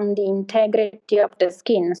comes from the integrity of the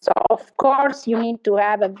skin. So, of course, you need to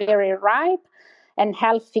have a very ripe and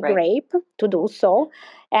healthy grape to do so.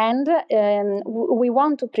 And we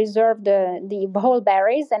want to preserve the whole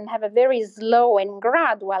berries and have a very slow and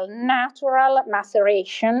gradual natural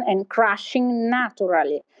maceration and crushing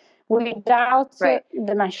naturally without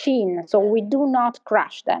the machine. So we do not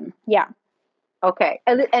crush them. Yeah. Okay.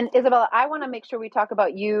 And Isabella, I want to make sure we talk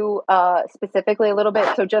about you specifically a little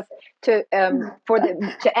bit. So just to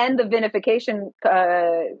to end the vinification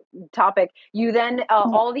topic, you then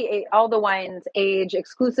all the wines age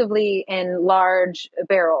exclusively in large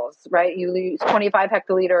barrels, right? You use 25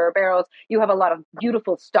 hectoliter barrels. You have a lot of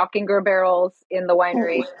beautiful Stockinger barrels in the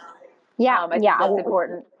winery. Yeah, I think that's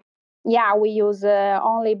important. Yeah, we use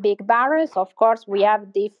only big barrels. Of course, we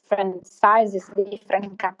have different sizes,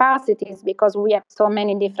 different capacities because we have so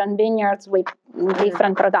many different vineyards with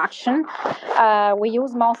different production. We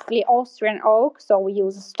use mostly Austrian oak, so we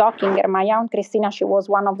use Stockinger. My aunt Christina, she was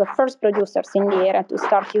one of the first producers in the area to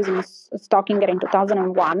start using Stockinger in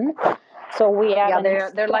 2001. So we have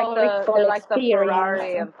they're like the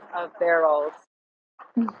Ferrari of barrels.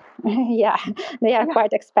 Yeah, they are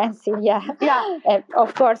quite expensive. Yeah,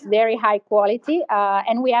 of course, very high quality.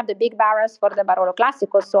 And we have the big barrels for the Barolo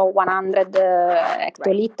Classico, so 100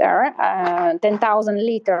 hectoliter, 10,000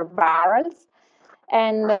 liter barrels,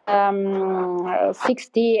 and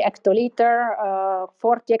 60 hectoliter,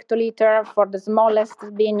 40 hectoliter for the smallest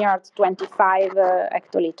vineyards, 25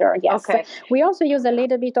 hectoliter. Yes, okay. We also use a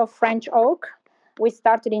little bit of French oak. We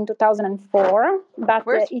started in 2004, but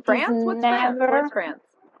it France? is What's never. Where's France?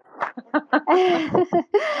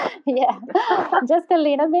 Yeah, just a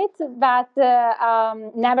little bit, but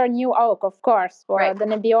never new oak, of course. For the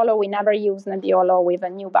Nebbiolo, we never use Nebbiolo with a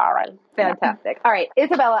new barrel. Fantastic. All right,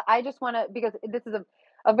 Isabella, I just want to, because this is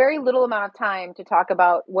a very little amount of time to talk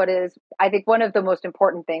about what is, I think, one of the most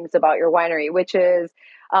important things about your winery, which is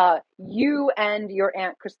you and your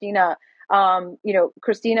Aunt Christina.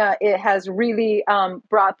 Christina, it has really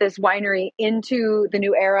brought this winery into the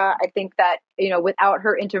new era. I think that, without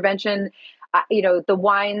her intervention, the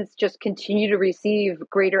wines just continue to receive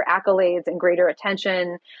greater accolades and greater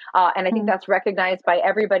attention. And I think that's recognized by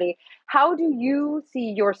everybody. How do you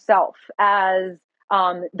see yourself as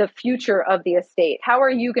the future of the estate? How are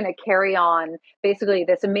you going to carry on basically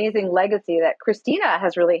this amazing legacy that Christina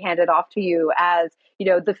has really handed off to you as,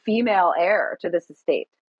 the female heir to this estate?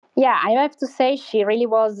 Yeah, I have to say she really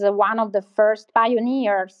was one of the first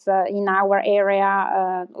pioneers in our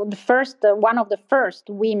area, one of the first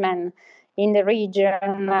women in the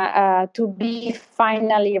region to be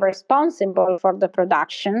finally responsible for the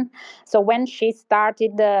production. So when she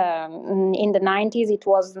started in the 90s, it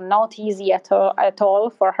was not easy at all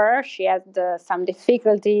for her. She had some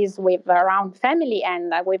difficulties with around family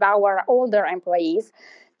and with our older employees.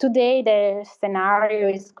 Today, the scenario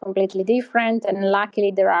is completely different, and luckily,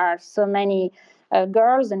 there are so many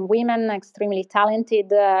girls and women extremely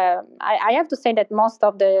talented. I have to say that most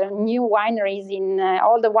of the new wineries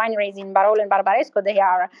all the wineries in Barolo and Barbaresco,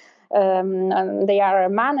 they are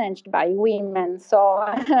managed by women. So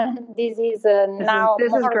this is now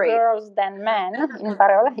more girls than men in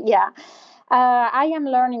Barolo. Yeah. I am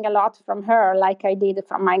learning a lot from her, like I did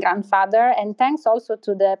from my grandfather, and thanks also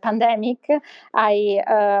to the pandemic, I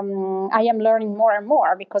am learning more and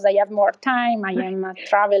more because I have more time. I am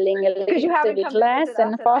traveling a little bit less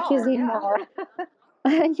and focusing more.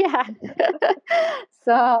 Yeah.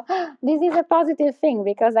 So this is a positive thing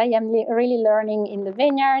because I am really learning in the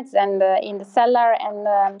vineyards and in the cellar, and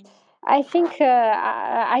I think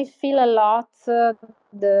I feel a lot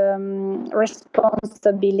the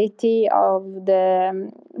responsibility of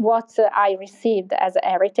the what I received as a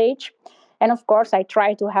heritage. And of course, I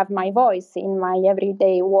try to have my voice in my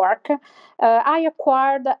everyday work. I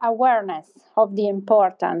acquired awareness of the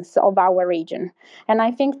importance of our region. And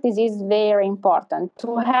I think this is very important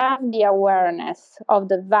to have the awareness of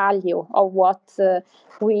the value of what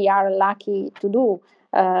we are lucky to do.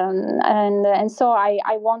 And so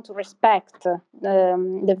I want to respect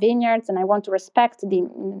the vineyards, and I want to respect the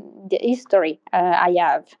history I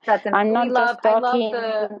have. I'm not just talking.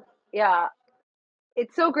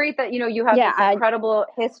 It's so great that you have this incredible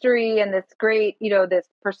history and this great this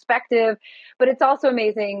perspective, but it's also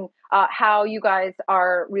amazing how you guys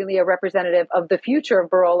are really a representative of the future of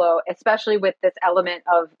Barolo, especially with this element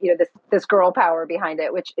of this girl power behind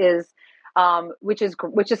it, which is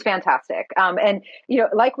fantastic. And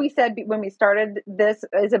like we said when we started this,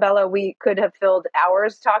 Isabella, we could have filled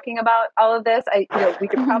hours talking about all of this. We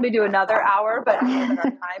could probably do another hour, but I know that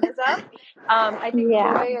our time is up. I think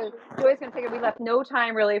Joy is going to take it. We left no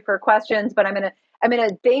time really for questions, but I'm going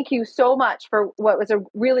to thank you so much for what was a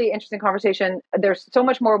really interesting conversation. There's so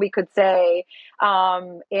much more we could say.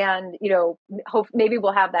 And hope maybe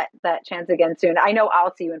we'll have that chance again soon. I know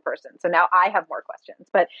I'll see you in person. So now I have more questions,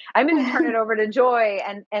 but I'm going to turn it over to Joy,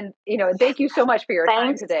 and thank you so much for your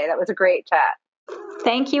time today. That was a great chat.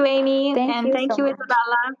 Thank you, Amy. Thank you,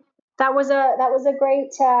 Isabella. That was a great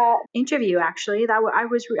interview. Actually,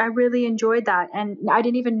 I really enjoyed that, and I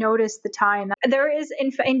didn't even notice the time. There is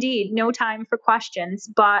indeed no time for questions,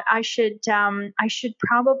 but I should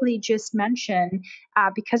probably just mention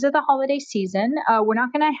because of the holiday season, we're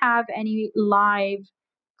not going to have any live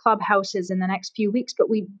clubhouses in the next few weeks, but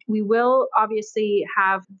we will obviously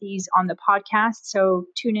have these on the podcast. So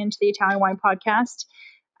tune into the Italian Wine Podcast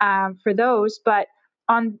for those, but.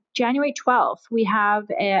 On January 12th, we have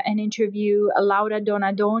an interview, Laura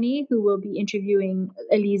Donadoni, who will be interviewing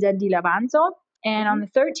Elisa Di Lavanzo. And on the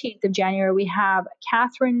 13th of January, we have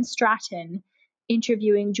Catherine Stratton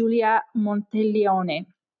interviewing Giulia Monteleone.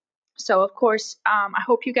 So, of course, I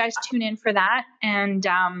hope you guys tune in for that. And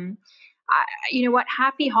you know what?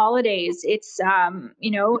 Happy holidays. It's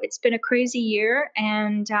it's been a crazy year,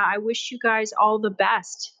 and I wish you guys all the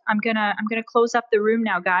best. I'm gonna close up the room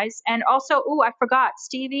now, guys. And also, I forgot,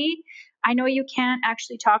 Stevie. I know you can't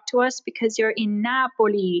actually talk to us because you're in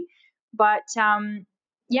Napoli, but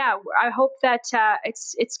yeah, I hope that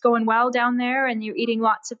it's going well down there, and you're eating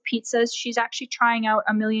lots of pizzas. She's actually trying out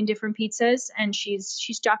a million different pizzas, and she's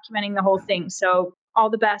documenting the whole thing. So all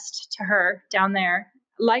the best to her down there.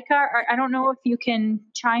 Laika, I don't know if you can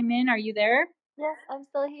chime in. Are you there? Yes, I'm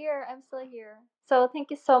still here. So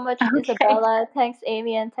thank you so much, Okay. Isabella. Thanks,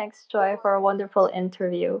 Amy, and thanks, Joy, for a wonderful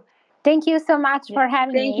interview. Thank you so much for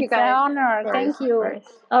having Thank me. you, It's an guys. honor. Thank you.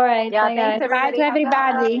 All right, Yeah, bye, thanks guys. Bye everybody. to Have a good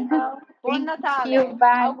everybody. night. Buon Thank Natale. you.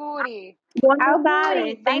 Bye. Auguri. Buon Auguri.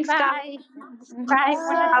 Natale. Bye Thanks, guys. bye. Bye. Buon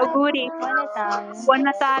Natale. Auguri. Buon Natale. Buon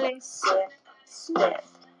Natale. Sip, sip.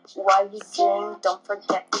 While you drink, don't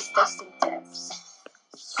forget these tasting tips.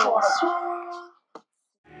 Swirl, swirl.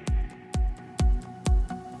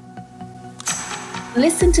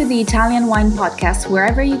 Listen to the Italian Wine Podcast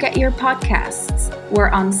wherever you get your podcasts. We're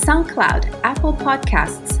on SoundCloud, Apple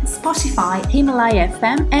Podcasts, Spotify, Himalaya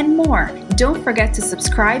FM, and more. Don't forget to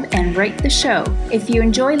subscribe and rate the show. If you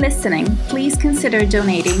enjoy listening, please consider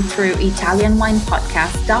donating through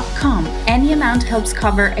ItalianWinePodcast.com. Any amount helps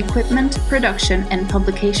cover equipment, production, and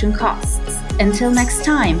publication costs. Until next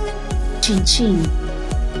time, cin cin.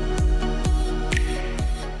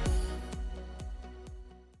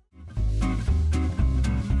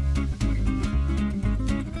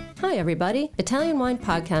 Hi everybody! Italian Wine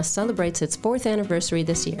Podcast celebrates its 4th anniversary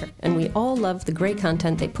this year, and we all love the great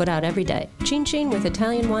content they put out every day. Cin Cin with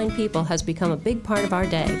Italian wine people has become a big part of our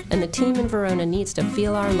day, and the team in Verona needs to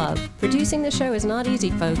feel our love. Producing the show is not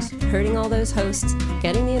easy, folks. Herding all those hosts,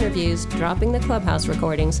 getting the interviews, dropping the Clubhouse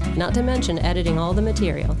recordings, not to mention editing all the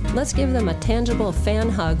material. Let's give them a tangible fan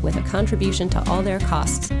hug with a contribution to all their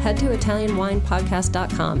costs. Head to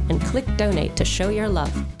ItalianWinePodcast.com and click donate to show your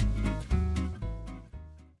love.